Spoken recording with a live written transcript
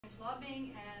against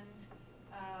lobbying, and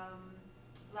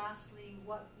lastly,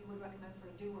 what you would recommend for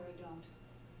a do or a don't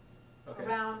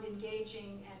around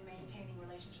engaging and maintaining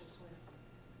relationships with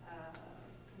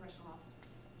congressional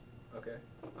offices. Okay.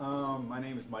 My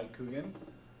name is Mike Coogan.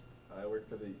 I work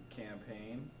for the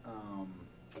campaign.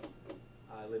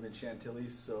 I live in Chantilly,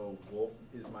 so Wolf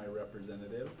is my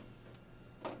representative.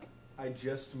 I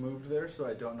just moved there, so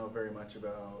I don't know very much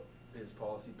about his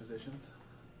policy positions.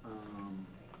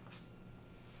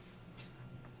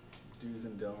 Do's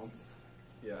and don'ts.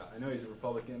 Yeah, I know he's a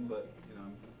Republican, but you know,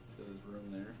 there's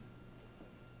room there.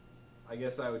 I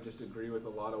guess I would just agree with a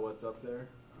lot of what's up there.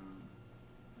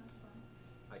 That's fine.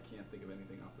 I can't think of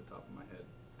anything off the top of my head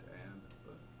to add,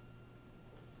 but.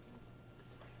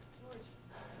 George.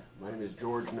 My name is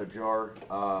George Najjar.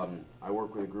 I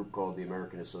work with a group called the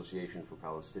American Association for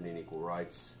Palestinian Equal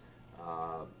Rights.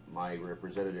 My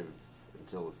representative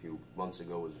until a few months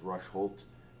ago was Rush Holt.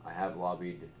 I have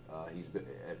lobbied, he's been,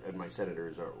 and my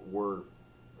senators were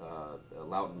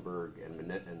Lautenberg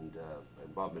and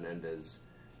Bob Menendez.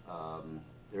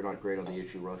 They're not great on the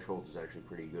issue. Rush Holt is actually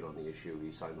pretty good on the issue.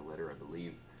 He signed the letter, I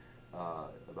believe,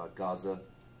 about Gaza.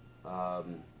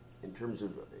 In terms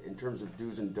of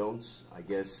do's and don'ts, I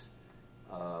guess.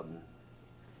 I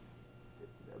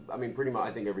mean, pretty much.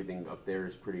 I think everything up there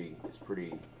is pretty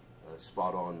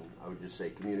spot on. I would just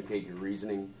say communicate your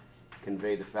reasoning,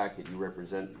 convey the fact that you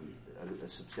represent a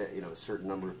certain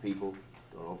number of people.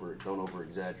 Don't over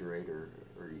exaggerate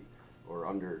or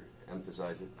under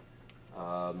emphasize it.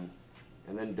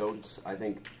 And then don'ts. I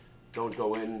think don't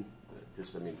go in.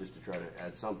 Just to try to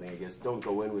add something, I guess, don't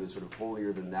go in with a sort of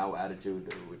holier-than-thou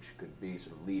attitude, which could be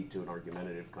sort of lead to an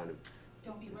argumentative kind of.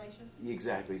 Don't be righteous.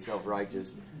 Exactly,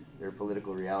 self-righteous. There are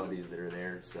political realities that are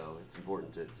there, so it's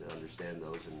important to understand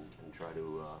those and try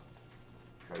to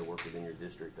work within your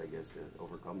district, I guess, to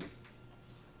overcome them.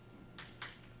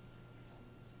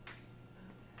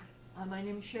 My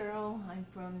name is Cheryl. I'm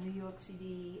from New York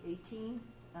CD 18,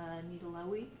 Nita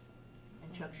Lowy,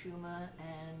 and Chuck Schumer,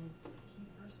 and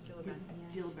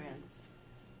Gillibrand.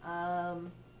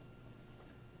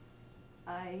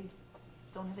 I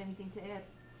don't have anything to add.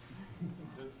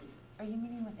 Are you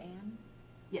meeting with Anne?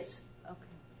 Yes.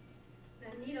 Okay.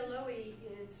 Now, Nita Lowy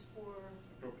is, for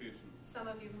some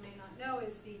of you who may not know,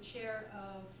 is the chair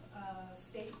of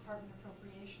State Department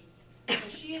Appropriations. So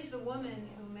she is the woman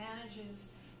who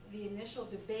manages the initial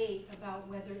debate about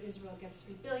whether Israel gets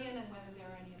 $3 billion and whether there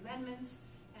are any amendments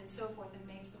and so forth, and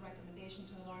makes the recommendation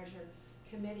to the larger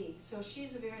committee. So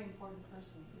she's a very important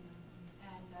person,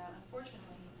 and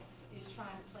unfortunately is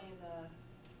trying to play the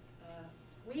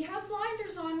we have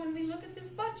blinders on when we look at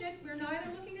this budget. We're neither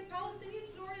looking at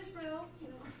Palestinians nor Israel, you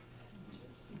know.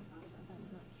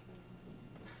 That's not true.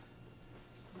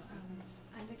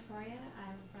 I'm Victoria.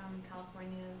 I'm from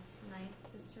California's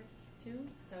 9th District 2,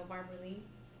 so Barbara Lee.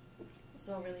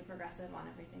 So really progressive on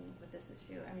everything with this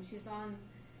issue. I mean, she's on.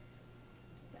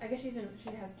 I guess she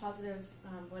has positive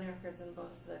voting records in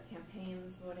both the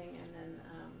campaigns voting and then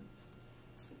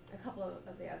a couple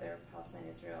of the other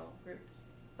Palestine-Israel groups.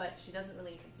 But she doesn't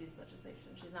really introduce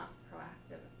legislation. She's not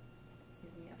proactive,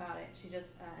 about it. She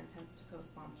just intends to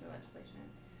co-sponsor legislation.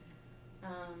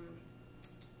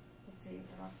 Let's see,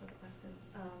 what else were the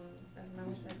questions? I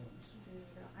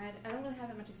don't really have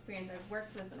that much experience. I've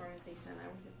worked with an organization. I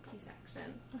worked at Peace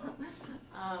Action.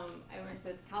 I worked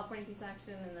with California Peace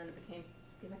Action, and then it became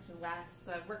Peace Action West.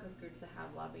 So I've worked with groups that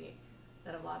have lobbied,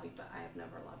 but I have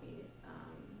never lobbied.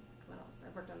 What else?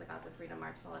 I've worked on the Gaza Freedom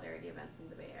March solidarity events in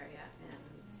the Bay Area,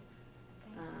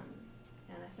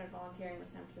 and I started volunteering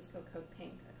with San Francisco Code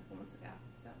Pink a couple months ago.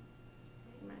 So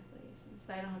those are my affiliations,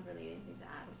 but I don't have really anything to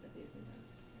add with the do's and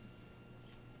don'ts.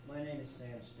 My name is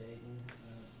Sam Staten.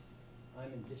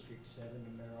 I'm in District 7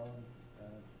 in Maryland,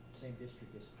 same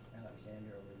district as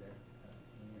Alexander over there.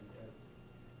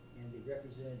 And the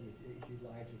representative is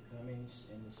Elijah Cummings,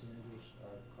 and the senators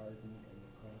are Cardin and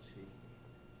Mikulski.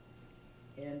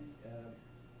 And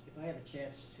if I have a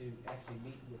chance to actually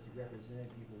meet with the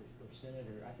representative or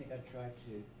senator, I think I'd try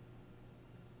to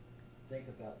think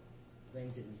about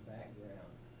things in his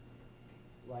background.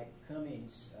 Like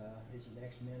Cummings is an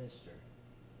ex-minister.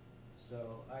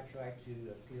 So I try to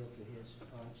appeal to his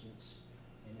conscience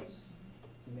and his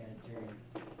humanitarian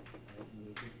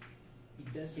needs. He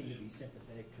does seem to be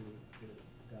sympathetic to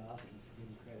Gazans, give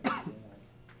him credit for that.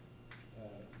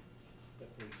 But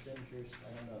for the senators, I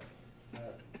don't know.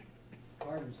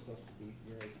 Cardin's supposed to be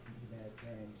very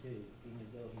humanitarian too, even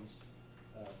though he's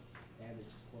avid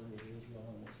supporter of Israel,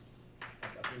 and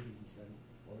I believe he's an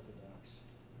Orthodox.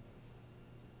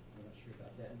 I'm not sure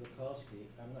about that. And Mikulski,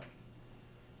 I'm not.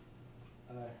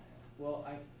 Well,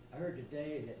 I heard that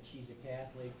day that she's a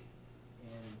Catholic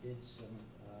and did some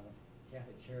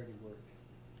Catholic charity work,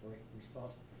 or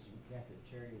responsible for some Catholic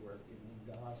charity work in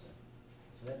Gaza.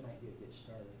 So that might be a good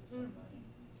start for somebody.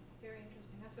 Very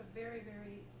interesting. That's a very,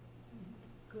 very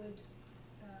good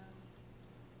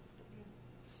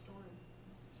story.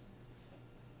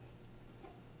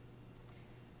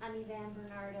 I'm Yvonne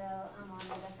Bernardo. I'm one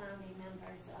of the founding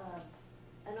members of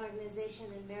an organization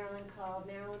in Maryland called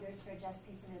Marylanders for Just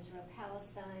Peace in Israel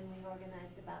Palestine. We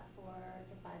organized about 4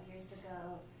 to 5 years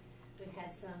ago. We've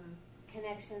had some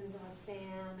connections with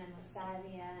Sam and with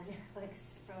Sadia and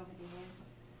Alex for over the years.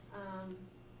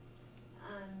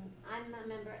 I'm a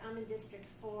member, I'm in District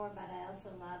 4, but I also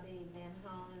lobby Van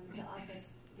Hollen's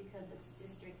office because it's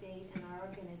District 8, and our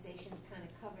organization kind of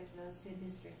covers those 2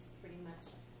 districts pretty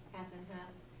much half and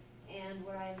half. And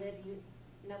where I live,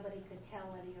 nobody could tell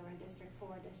whether you were in District 4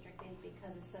 or District 8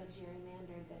 because it's so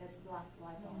gerrymandered that it's blocked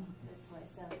like this way.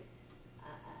 So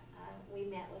we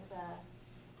met with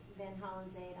Van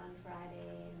Hollen's aide on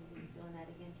Friday, and we're doing that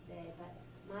again today. But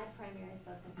my primary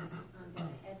focus is on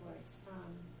Donna Edwards.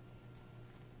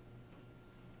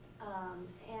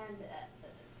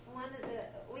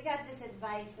 We got this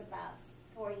advice about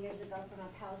 4 years ago from a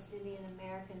Palestinian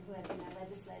American who had been a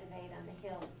legislative aide on the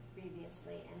Hill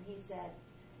previously, and he said,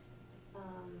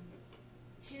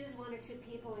 choose 1 or 2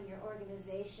 people in your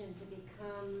organization to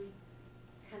become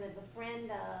kind of the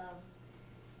friend of,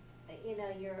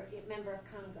 your member of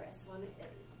Congress,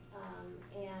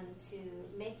 and to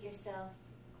make yourself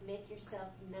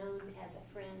known as a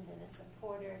friend and a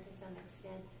supporter to some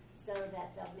extent, so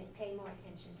that they'll pay more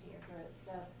attention to your group.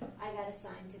 So I got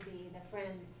assigned to be the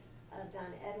friend of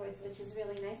Donna Edwards, which is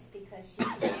really nice because she's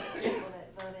one of the people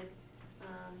that voted,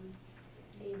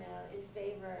 in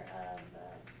favor of,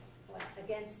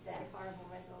 against that horrible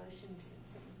resolution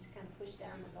to kind of push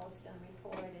down the Goldstone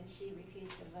report, and she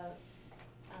refused to vote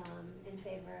in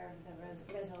favor of the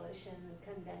resolution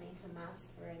condemning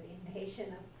Hamas for the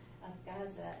invasion of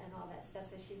Gaza and all that stuff.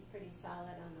 So she's pretty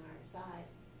solid on our side.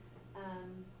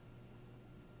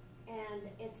 And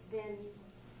it's been,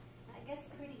 I guess,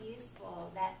 pretty useful,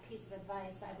 that piece of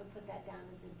advice. I would put that down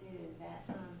as a do,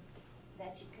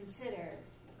 that you consider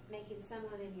making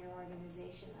someone in your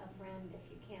organization a friend if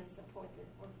you can support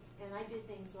them. And I do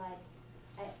things like,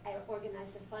 I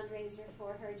organized a fundraiser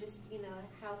for her, just,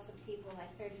 a house of people,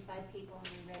 like 35 people,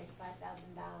 and we raised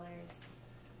 $5,000.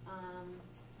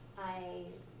 I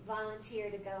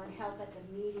volunteer to go and help at the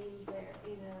meetings there,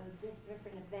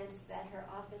 different events that her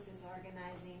office is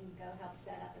organizing, go help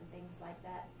set up and things like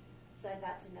that. So I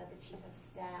got to know the chief of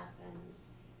staff, and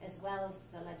as well as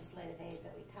the legislative aide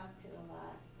that we talk to a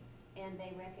lot. And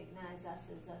they recognize us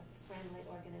as a friendly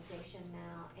organization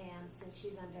now. And since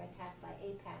she's under attack by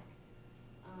AIPAC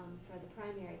for the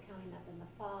primary coming up in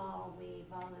the fall, we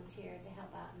volunteered to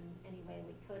help out in any way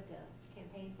we could to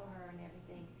campaign for her and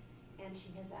everything. And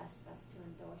she has asked us to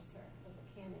endorse her as a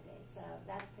candidate. So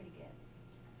that's pretty good.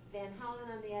 Van Hollen,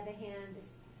 on the other hand,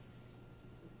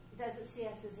 doesn't see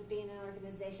us as being an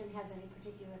organization, has any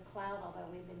particular clout, although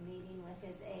we've been meeting with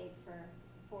his aide for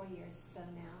 4 years or so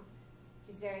now.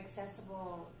 He's very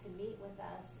accessible to meet with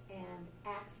us and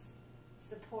acts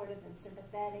supportive and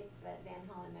sympathetic, but Van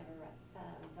Hollen never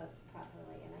votes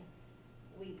properly. And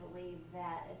we believe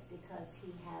that it's because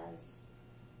he has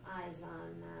eyes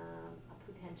on a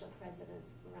potential run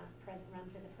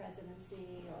for the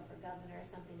presidency or for governor or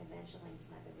something eventually. He's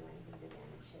not going to do anything to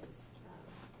damage his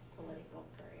political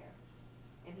career.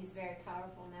 And he's very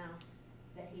powerful now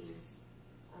that he's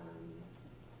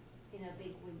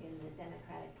big wig in the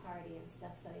Democratic Party and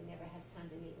stuff, so he never has time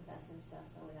to meet with us himself,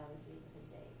 so we always meet with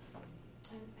his aide.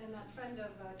 And that friend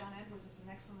of Don Edwards is an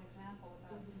excellent example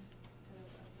about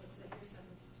what Zahir said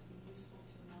is to be useful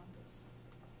to know this.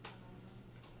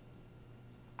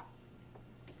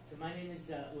 So my name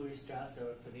is Louis Strauss. I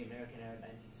work for the American Arab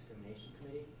Anti-Discrimination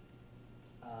Committee.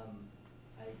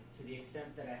 To the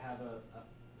extent that I have a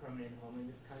permanent home in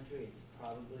this country, it's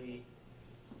probably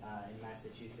in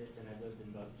Massachusetts, and I've lived in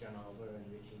both John Oliver and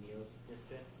Richie Neal's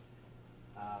district.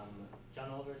 John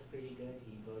Oliver's pretty good.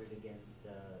 He voted against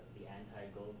the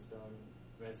anti-Goldstone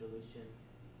resolution.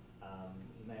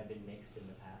 He might have been mixed in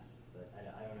the past, but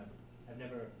I don't know. I've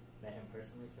never met him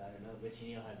personally, so I don't know.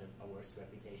 Richie Neal has a worse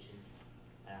reputation.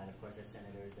 And of course our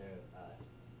senators are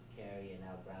Kerry and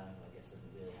now Brown, who I guess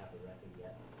doesn't really have a record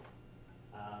yet.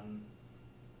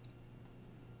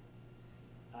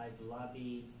 I've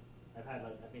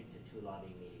been to 2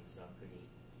 lobbying meetings, so I'm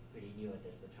pretty new at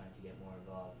this, but trying to get more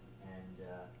involved. And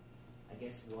I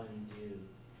guess one do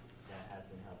that has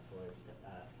been helpful is to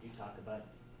do talk about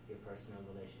your personal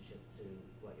relationship to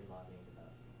what you're lobbying